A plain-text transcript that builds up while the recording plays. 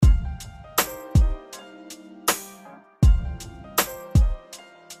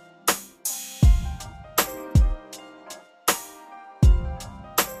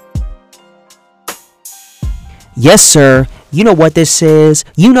Yes, sir. You know what this is.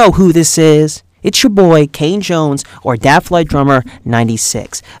 You know who this is. It's your boy, Kane Jones, or Daft Drummer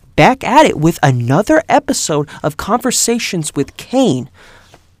 96. Back at it with another episode of Conversations with Kane.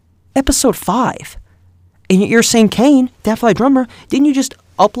 Episode 5. And you're saying, Kane, Daft Drummer, didn't you just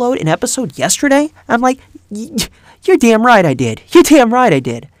upload an episode yesterday? I'm like, you're damn right I did. You're damn right I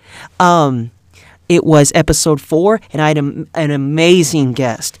did. It was episode 4, and I had an amazing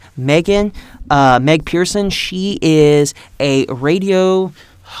guest, Meg Pearson. She is a radio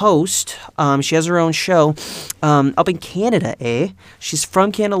host. She has her own show up in Canada, She's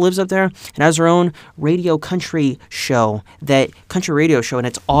from Canada, lives up there, and has her own country radio show, and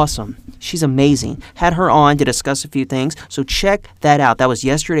it's awesome. She's amazing. Had her on to discuss a few things, so check that out. That was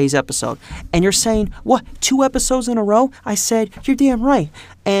yesterday's episode. And you're saying, what, 2 episodes in a row? I said, you're damn right.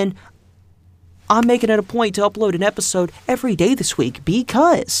 And I'm making it a point to upload an episode every day this week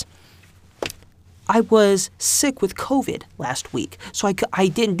because I was sick with COVID last week, so I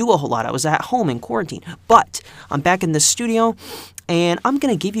didn't do a whole lot. I was at home in quarantine, but I'm back in the studio, and I'm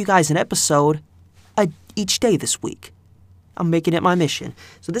going to give you guys an episode each day this week. I'm making it my mission.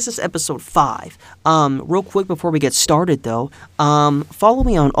 So this is episode 5. Real quick before we get started, though, follow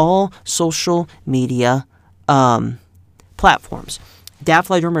me on all social media platforms. Daft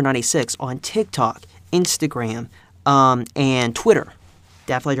Drummer 96 on TikTok, Instagram, and Twitter.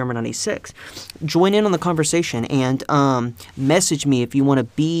 Daft Drummer 96. Join in on the conversation and message me if you want to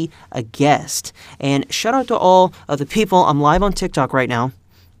be a guest. And shout out to all of the people. I'm live on TikTok right now.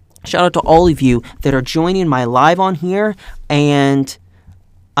 Shout out to all of you that are joining my live on here. And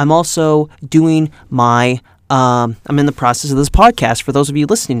I'm also doing my I'm in the process of this podcast for those of you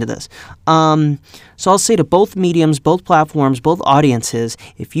listening to this. So I'll say to both mediums, both platforms, both audiences,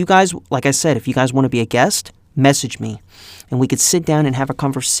 if you guys, like I said, if you guys want to be a guest, message me. And we could sit down and have a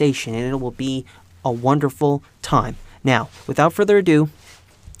conversation, and it will be a wonderful time. Now, without further ado,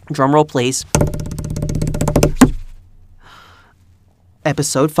 drum roll please.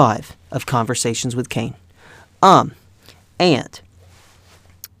 Episode 5 of Conversations with Kane.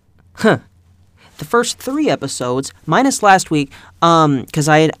 The first 3 episodes, minus last week, because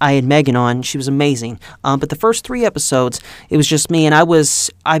I had Megan on, she was amazing. But the first 3 episodes, it was just me, and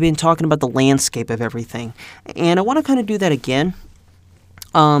I've been talking about the landscape of everything, and I want to kind of do that again.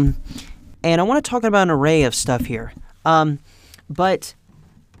 And I want to talk about an array of stuff here. But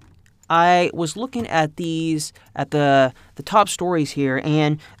I was looking at the top stories here,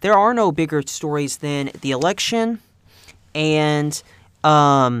 and there are no bigger stories than the election and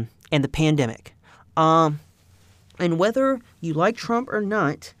the pandemic. And whether you like Trump or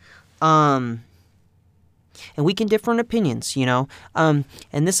not, and we can differ in opinions, and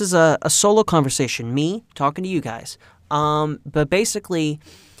this is a solo conversation, me talking to you guys. But basically,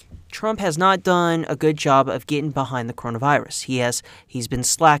 Trump has not done a good job of getting behind the coronavirus. He's been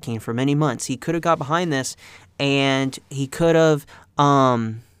slacking for many months. He could have got behind this, and he could have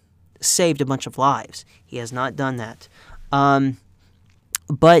saved a bunch of lives. He has not done that.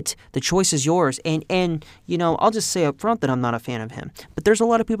 But the choice is yours, and I'll just say up front that I'm not a fan of him. But there's a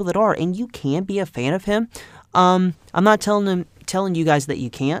lot of people that are, and you can be a fan of him. I'm not telling you guys that you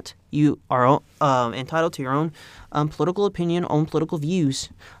can't. You are entitled to your own political opinion, own political views.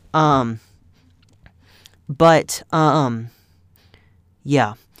 Yeah.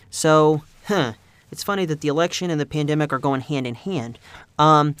 So, it's funny that the election and the pandemic are going hand in hand.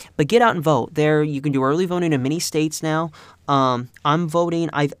 But get out and vote. There, you can do early voting in many states now. I'm voting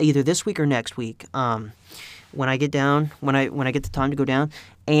either this week or next week. When I get the time to go down,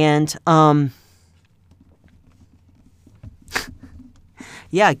 and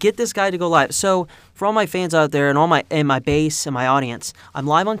yeah, get this guy to go live. So for all my fans out there and my base and my audience, I'm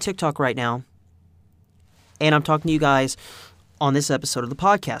live on TikTok right now, and I'm talking to you guys on this episode of the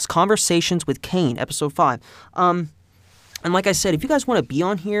podcast, Conversations with Kane, episode 5. And like I said, if you guys want to be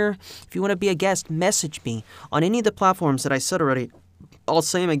on here, if you want to be a guest, message me on any of the platforms that I said already. I'll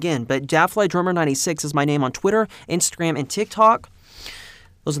say them again, but Daft Drummer 96 is my name on Twitter, Instagram, and TikTok.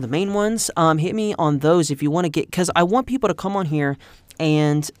 Those are the main ones. Hit me on those if you want to get, because I want people to come on here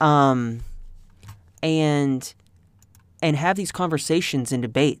and have these conversations and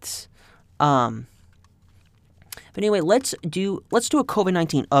debates. But anyway, let's do a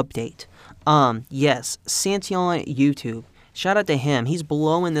COVID-19 update. Yes, Santion YouTube. Shout out to him. He's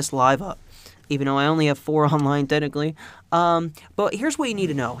blowing this live up, even though I only have 4 online technically. But here's what you need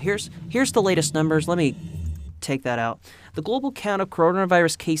to know. Here's the latest numbers. Let me take that out. The global count of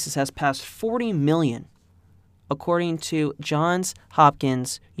coronavirus cases has passed 40 million, according to Johns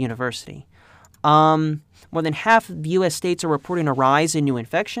Hopkins University. More than half of U.S. states are reporting a rise in new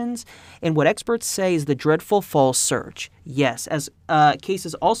infections, and what experts say is the dreadful fall surge. Yes, as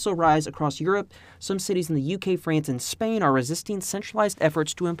cases also rise across Europe, some cities in the UK, France, and Spain are resisting centralized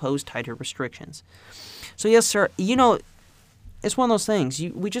efforts to impose tighter restrictions. So yes, sir, it's one of those things.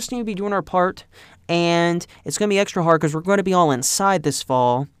 We just need to be doing our part, and it's going to be extra hard because we're going to be all inside this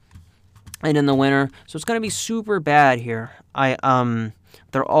fall and in the winter, so it's going to be super bad here.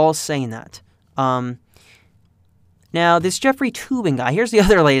 They're all saying that. Now, this Jeffrey Toobin guy, here's the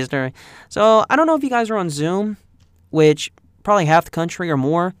other latest story. So, I don't know if you guys are on Zoom, which probably half the country or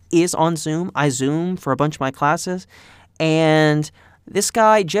more is on Zoom. I Zoom for a bunch of my classes. And this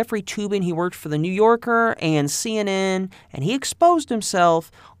guy, Jeffrey Toobin, he worked for The New Yorker and CNN, and he exposed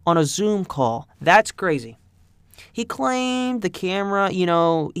himself on a Zoom call. That's crazy. He claimed the camera, he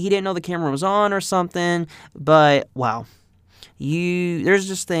didn't know the camera was on or something, but wow. There's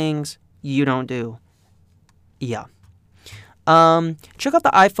just things you don't do. Yeah. Check out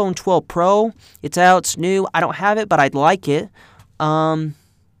the iPhone 12 Pro. It's out. It's new. I don't have it, but I'd like it. World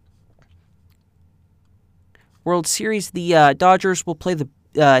Series, the Dodgers will play the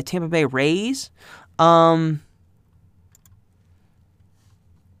Tampa Bay Rays. You'll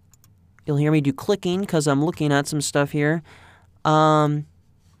hear me do clicking because I'm looking at some stuff here. Let's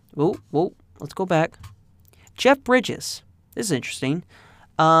go back. Jeff Bridges. This is interesting.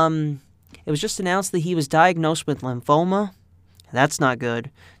 It was just announced that he was diagnosed with lymphoma. That's not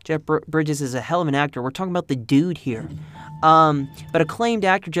good. Jeff Bridges is a hell of an actor. We're talking about the dude here. But acclaimed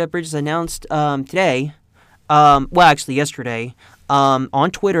actor Jeff Bridges announced yesterday, on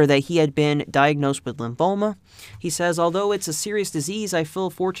Twitter that he had been diagnosed with lymphoma. He says, although it's a serious disease, I feel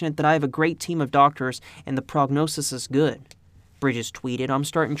fortunate that I have a great team of doctors and the prognosis is good. Bridges tweeted, I'm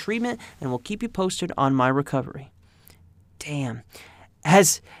starting treatment and will keep you posted on my recovery. Damn.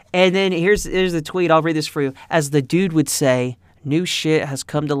 And then here's the tweet. I'll read this for you. As the dude would say, new shit has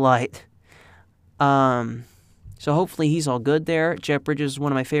come to light. So hopefully he's all good there. Jeff Bridges is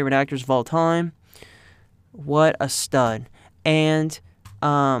one of my favorite actors of all time. What a stud. And,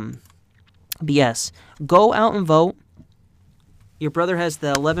 yes, go out and vote. Your brother has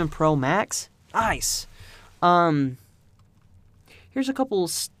the 11 Pro Max. Nice. Here's a couple,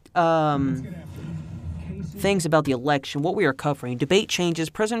 things about the election, what we are covering. Debate changes.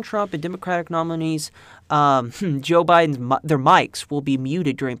 President Trump and Democratic nominees Joe Biden, their mics will be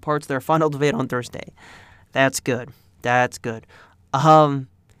muted during parts of their final debate on Thursday. That's good. That's good.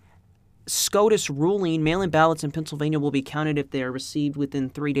 SCOTUS ruling, mail-in ballots in Pennsylvania will be counted if they are received within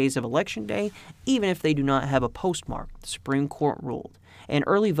 3 days of Election Day, even if they do not have a postmark, the Supreme Court ruled. And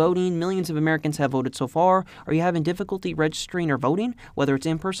early voting, millions of Americans have voted so far. Are you having difficulty registering or voting, whether it's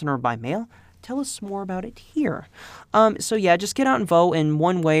in person or by mail? Tell us more about it here. So yeah, just get out and vote in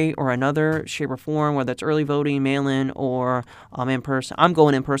one way or another, shape or form, whether it's early voting, mail-in, or in person. I'm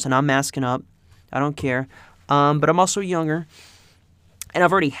going in person. I'm masking up. I don't care. But I'm also younger, and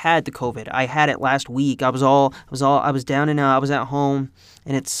I've already had the COVID. I had it last week. I was down and out. I was at home,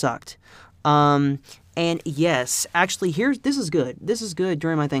 and it sucked. And yes, actually, this is good. This is good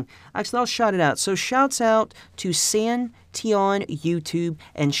during my thing. Actually, I'll shout it out. So shouts out to Santion YouTube,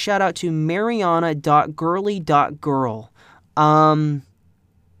 and shout out to Mariana.girly.girl.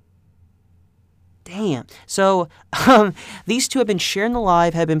 Damn. So these two have been sharing the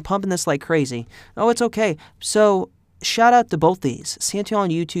live, have been pumping this like crazy. Oh, it's okay. So shout out to both these, Santion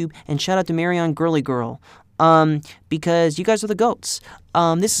YouTube, and shout out to Mariana Girly Girl. Because you guys are the GOATs.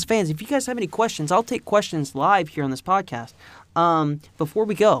 This is fans. If you guys have any questions, I'll take questions live here on this podcast. Before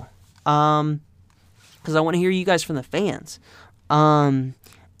we go, because I want to hear you guys from the fans. And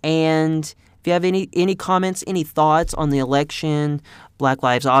if you have any comments, any thoughts on the election, Black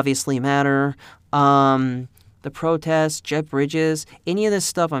Lives Obviously Matter, the protests, Jeff Bridges, any of this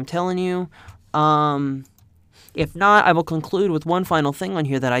stuff I'm telling you, if not, I will conclude with one final thing on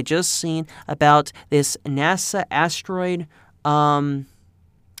here that I just seen about this NASA asteroid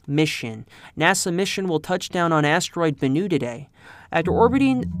mission. NASA mission will touch down on asteroid Bennu today. After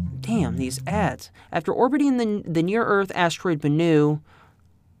orbiting the near-Earth asteroid Bennu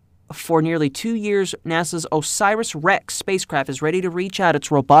for nearly 2 years, NASA's OSIRIS-REx spacecraft is ready to reach out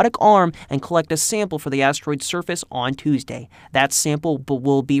its robotic arm and collect a sample for the asteroid's surface on Tuesday. That sample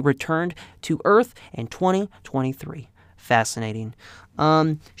will be returned to Earth in 2023. Fascinating.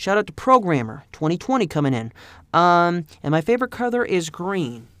 Shout out to Programmer 2020 coming in. And my favorite color is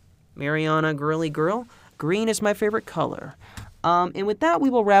green. Mariana Girly Girl. Green is my favorite color. And with that, we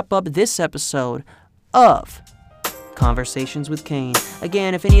will wrap up this episode of Conversations with Kane.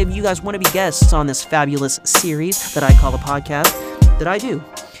 Again, if any of you guys want to be guests on this fabulous series that I call the podcast, that I do,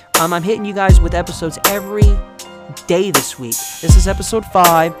 I'm hitting you guys with episodes every day this week. This is episode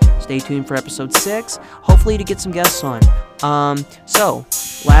 5. Stay tuned for episode 6. Hopefully to get some guests on. So,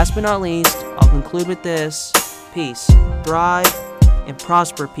 last but not least, I'll conclude with this. Peace. Thrive and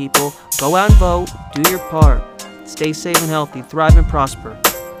prosper, people. Go out and vote. Do your part. Stay safe and healthy. Thrive and prosper.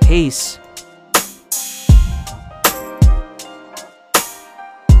 Peace.